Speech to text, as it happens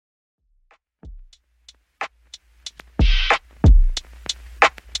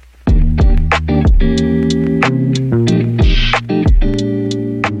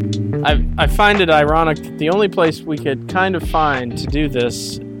I find it ironic that the only place we could kind of find to do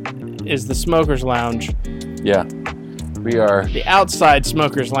this is the Smokers Lounge. Yeah, we are. The outside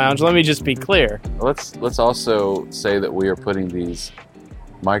Smokers Lounge. Let me just be clear. Let's also say that we are putting these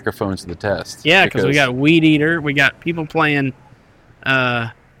microphones to the test. Yeah, because we got Weed Eater. We got people playing.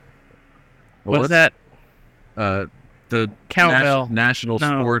 What's that? The Cowbell. national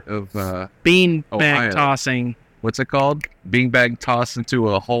sport of beanbag tossing. What's it called? Beanbag toss into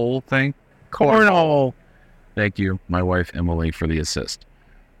a hole thing? Cornhole. Thank you, my wife Emily, for the assist.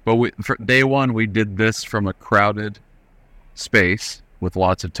 But for day one, we did this from a crowded space with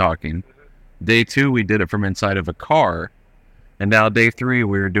lots of talking. Day two, we did it from inside of a car. And now day three,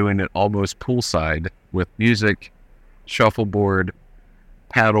 we're doing it almost poolside with music, shuffleboard,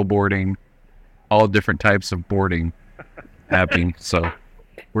 paddle boarding, all different types of boarding happening. So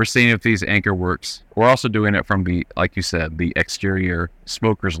we're seeing if these anchor works. We're also doing it from the, like you said, the exterior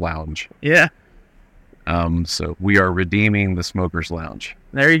Smokers Lounge. Yeah. So we are redeeming the Smokers Lounge.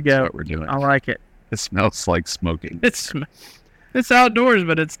 There you go. That's what we're doing. I like it. It smells like smoking. It's outdoors,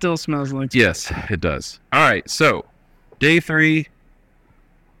 but it still smells like. Yes, it does. All right. So day three,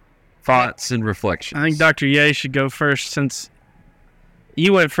 thoughts and reflections. I think Dr. Ye should go first since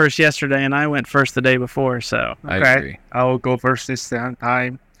you went first yesterday and I went first the day before. So I agree. I will go first this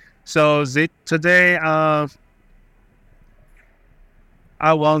time. So today, I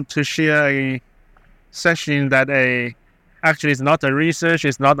want to share a session that actually is not a research.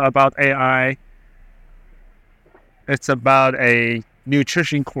 It's not about AI. It's about a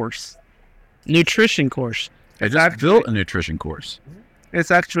nutrition course. Nutrition course. I just built a nutrition course.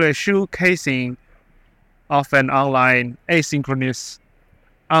 It's actually a showcasing of an online asynchronous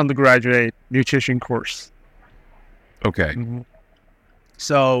undergraduate nutrition course. Okay. Mm-hmm.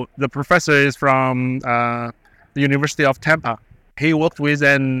 So the professor is from the University of Tampa. He worked with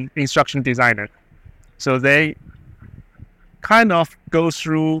an instruction designer. So they kind of went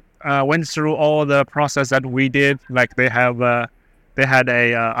through all the process that we did. Like they had a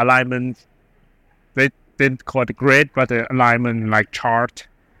alignment. They didn't call it grid, but the alignment like chart.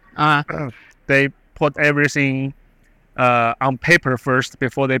 They put everything on paper first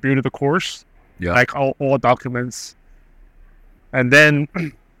before they build the course. Yeah. Like all documents. And then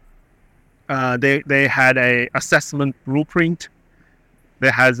they had a assessment blueprint. They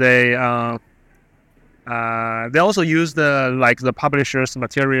has a they also use the publisher's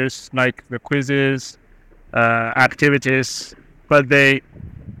materials like the quizzes, activities, but I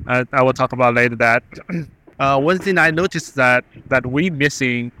will talk about later that. One thing I noticed that we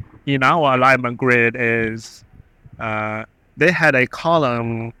missing in our alignment grid is they had a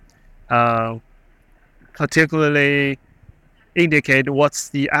column particularly indicate what's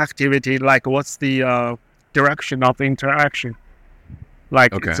the activity, like what's the direction of the interaction.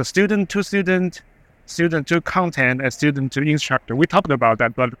 Like it's a student to student, student to content, and student to instructor. We talked about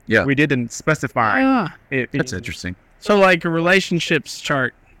that, but we didn't specify it. That's interesting. So like a relationships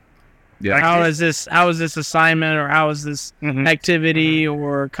chart. Yeah. How is this assignment, or how is this activity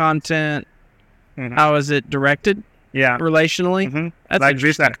or content? How is it directed? Yeah. Relationally? That's like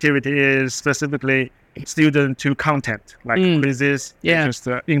this activity is specifically student to content, like quizzes, just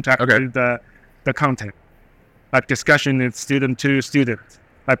interact with the content. Like discussion is student to student,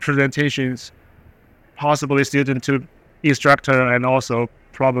 like presentations, possibly student to instructor, and also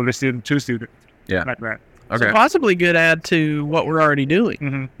probably student to student. Yeah. Like that. Okay. So possibly good add to what we're already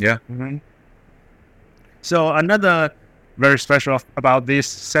doing. Yeah. So another very special about this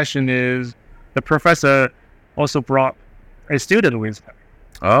session is the professor also brought a student with him.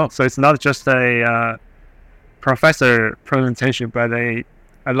 Oh. So it's not just a professor presentation, but a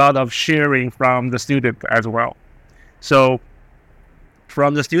lot of sharing from the student as well. So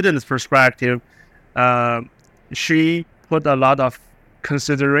from the student's perspective, she put a lot of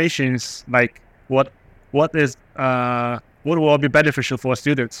considerations, like what will be beneficial for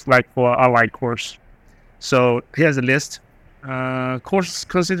students, like for online course. So here's a list. Course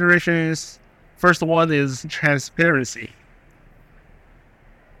considerations. First one is transparency.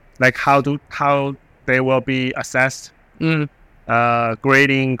 Like how they will be assessed,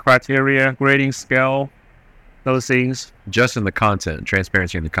 grading criteria, grading scale, those things. Just in the content,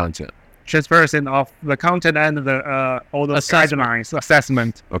 transparency in the content. Transparency of the content and the all those guidelines,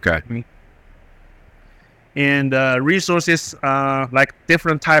 assessment. Okay. And resources, like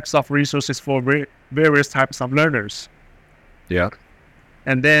different types of resources for various types of learners. Yeah.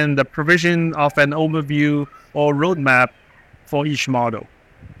 And then the provision of an overview or roadmap for each model.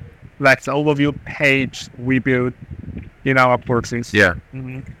 Like the overview page we build in our courses. Yeah.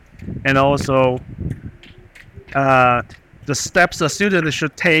 And also the steps a student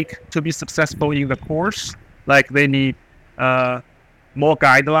should take to be successful in the course. Like they need more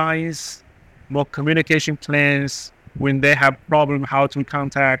guidelines, more communication plans when they have problem, how to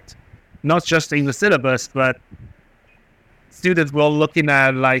contact, not just in the syllabus, but students will looking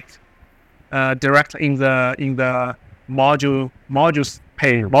at like directly in the module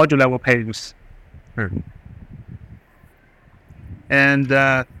level pages. And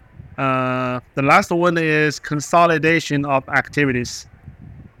the last one is consolidation of activities,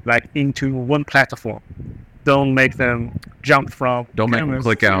 like into one platform. Don't make them jump from Don't make them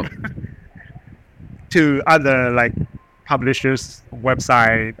click out. to other like publishers'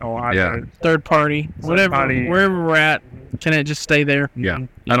 website or other third party, wherever we're at. Can it just stay there? Yeah,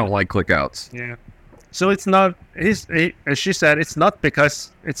 I don't like click outs. Yeah. So it's not. As she said, it's not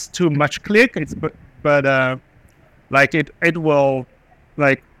because it's too much click. It's but like it will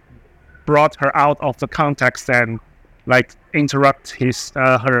like brought her out of the context and like interrupt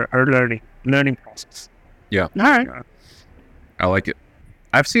her learning process. Yeah. All right. I like it.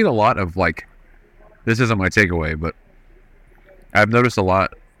 I've seen a lot of like, this isn't my takeaway, but I've noticed a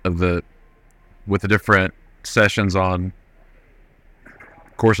lot of with the different sessions on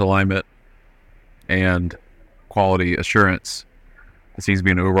course alignment and quality assurance. It seems to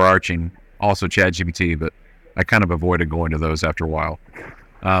be an overarching, also ChatGPT, but I kind of avoided going to those after a while.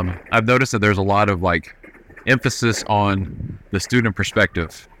 I've noticed that there's a lot of like emphasis on the student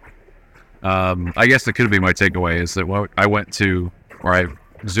perspective. I guess that could be my takeaway is that I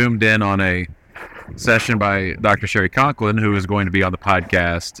zoomed in on a session by Dr. Sherry Conklin, who is going to be on the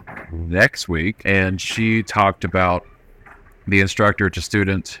podcast next week, and she talked about the instructor to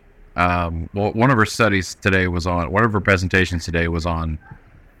student. One of her presentations today was on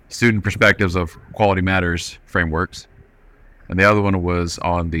student perspectives of quality matters frameworks, and the other one was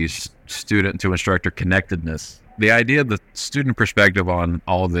on the student to instructor connectedness. The idea of the student perspective on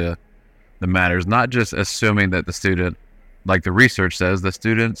all the matters, not just assuming that the student, like the research says, the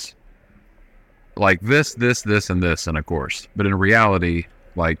students like this, and this in a course. But in reality,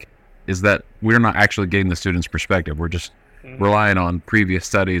 like, is that we're not actually getting the student's perspective. We're just relying on previous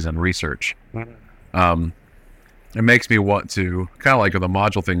studies and research. It makes me want to, kind of like the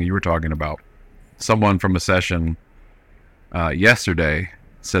module thing you were talking about. Someone from a session yesterday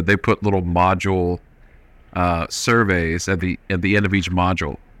said they put little module surveys at the end of each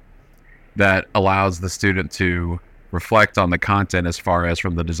module that allows the student to reflect on the content as far as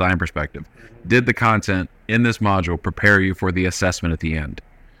from the design perspective. Did the content in this module prepare you for the assessment at the end?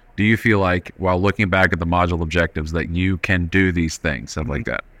 Do you feel like while looking back at the module objectives that you can do these things, stuff like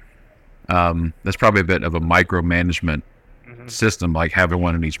that? That's probably a bit of a micromanagement system, like having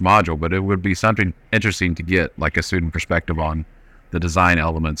one in each module, but it would be something interesting to get like a student perspective on the design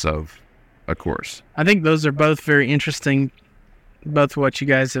elements of a course. I think those are both very interesting, both what you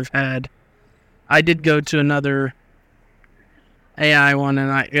guys have had. I did go to another AI one, and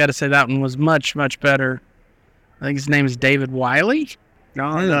I got to say that one was much, much better. I think his name is David Wiley.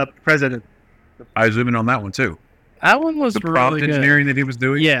 No, the president. I was zooming on that one too. That one was The really prompt good. engineering that he was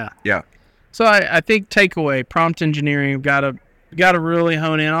doing? Yeah. Yeah. So I think takeaway, prompt engineering, got to really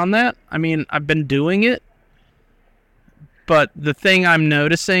hone in on that. I mean, I've been doing it, but the thing I'm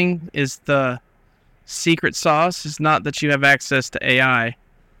noticing is the secret sauce is not that you have access to AI.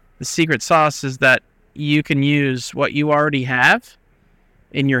 The secret sauce is that you can use what you already have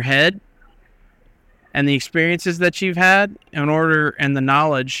in your head and the experiences that you've had and the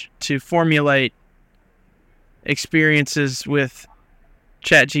knowledge to formulate experiences with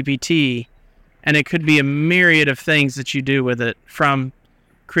ChatGPT. And it could be a myriad of things that you do with it, from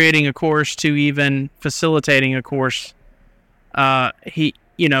creating a course to even facilitating a course, to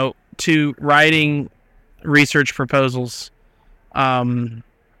writing research proposals, and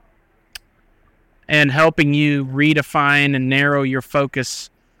helping you redefine and narrow your focus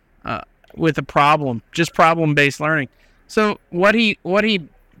with a problem, just problem-based learning. So what he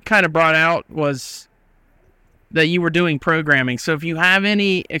kind of brought out was that you were doing programming. So if you have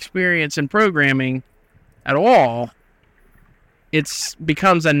any experience in programming at all, it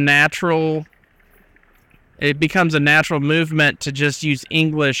becomes a natural movement to just use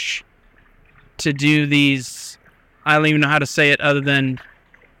English to do these, I don't even know how to say it other than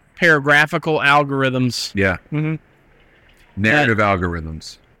paragraphical algorithms. Yeah. Narrative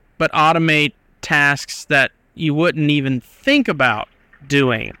algorithms. But automate tasks that you wouldn't even think about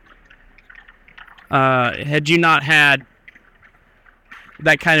doing had you not had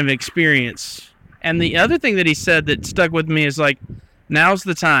that kind of experience. And the other thing that he said that stuck with me is like, now's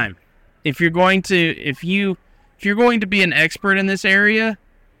the time. If you're going to be an expert in this area,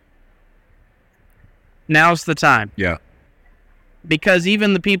 now's the time. Yeah. because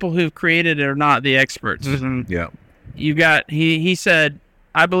even the people who've created it are not the experts. Yeah. You got he said,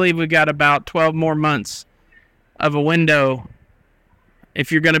 I believe we got about 12 more months of a window.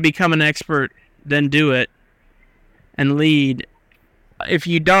 If you're going to become an expert, then do it and lead. If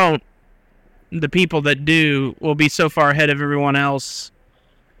you don't, the people that do will be so far ahead of everyone else,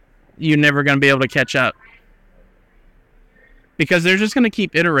 you're never going to be able to catch up. Because they're just going to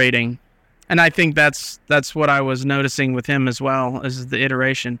keep iterating. And I think that's what I was noticing with him as well, is the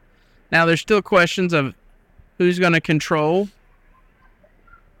iteration. Now, there's still questions of who's going to control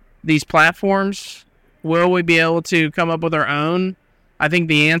these platforms. Will we be able to come up with our own? I think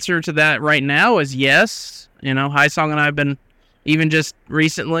the answer to that right now is yes. You know, Haisong and I have been, even just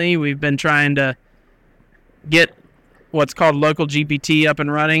recently, we've been trying to get what's called local GPT up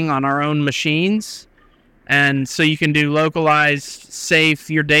and running on our own machines. And so you can do localized, safe,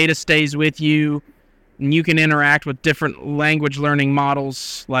 your data stays with you, and you can interact with different language learning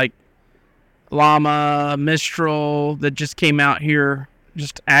models like Llama, Mistral, that just came out here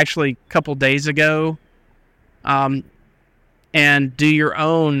just actually a couple days ago. And do your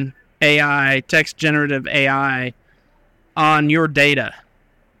own AI, text generative AI, on your data.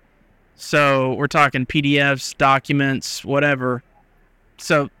 So we're talking PDFs, documents, whatever.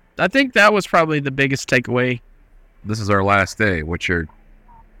 So I think that was probably the biggest takeaway. This is our last day. What's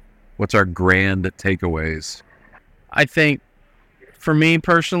our grand takeaways? I think for me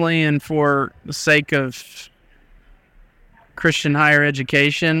personally, and for the sake of Christian higher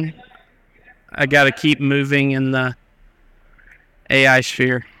education, I got to keep moving in the AI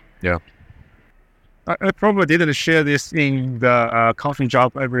sphere. Yeah. I probably didn't share this in the coffee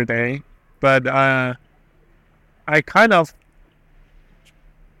job every day, but I kind of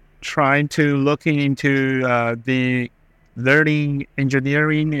trying to look into the learning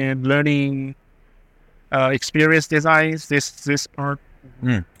engineering and learning experience designs. This part.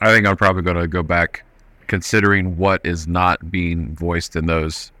 I think I'm probably going to go back, considering what is not being voiced in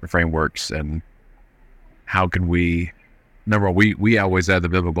those frameworks, and how can we. Number one, we always add the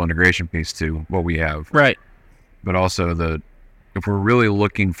biblical integration piece to what we have, right? But also if we're really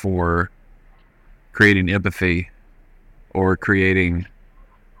looking for creating empathy or creating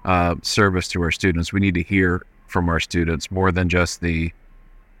service to our students, we need to hear from our students more than just the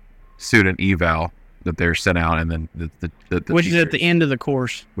student eval that they're sent out, and then the which is at the end of the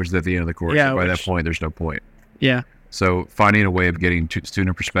course. Which is at the end of the course. Yeah, by that point, there's no point. Yeah. So finding a way of getting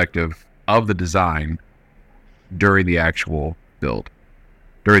student perspective of the design during the actual build,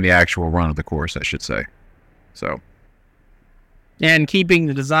 during the actual run of the course, I should say. So. And keeping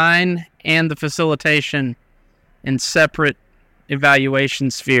the design and the facilitation in separate evaluation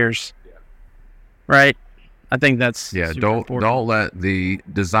spheres. Right? I think that's don't let the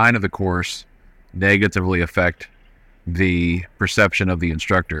design of the course negatively affect the perception of the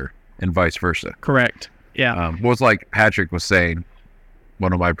instructor, and vice versa. Correct. Yeah. Well, it's like Patrick was saying,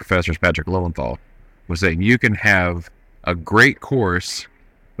 one of my professors, Patrick Lowenthal, was saying, you can have a great course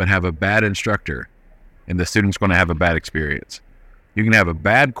but have a bad instructor, and the student's going to have a bad experience. You can have a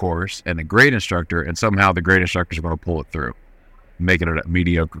bad course and a great instructor, and somehow the great instructor is going to pull it through, make it a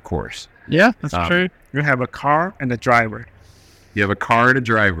mediocre course. Yeah, that's true. You have a car and a driver. You have a car and a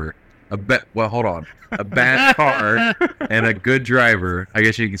driver. Hold on. A bad car and a good driver. I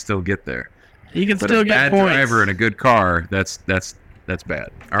guess you can still get there. You can But still a get bad points. driver and a good car, that's bad.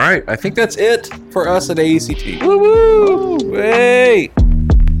 All right, I think that's it for us at AECT. Woo woo! Wait!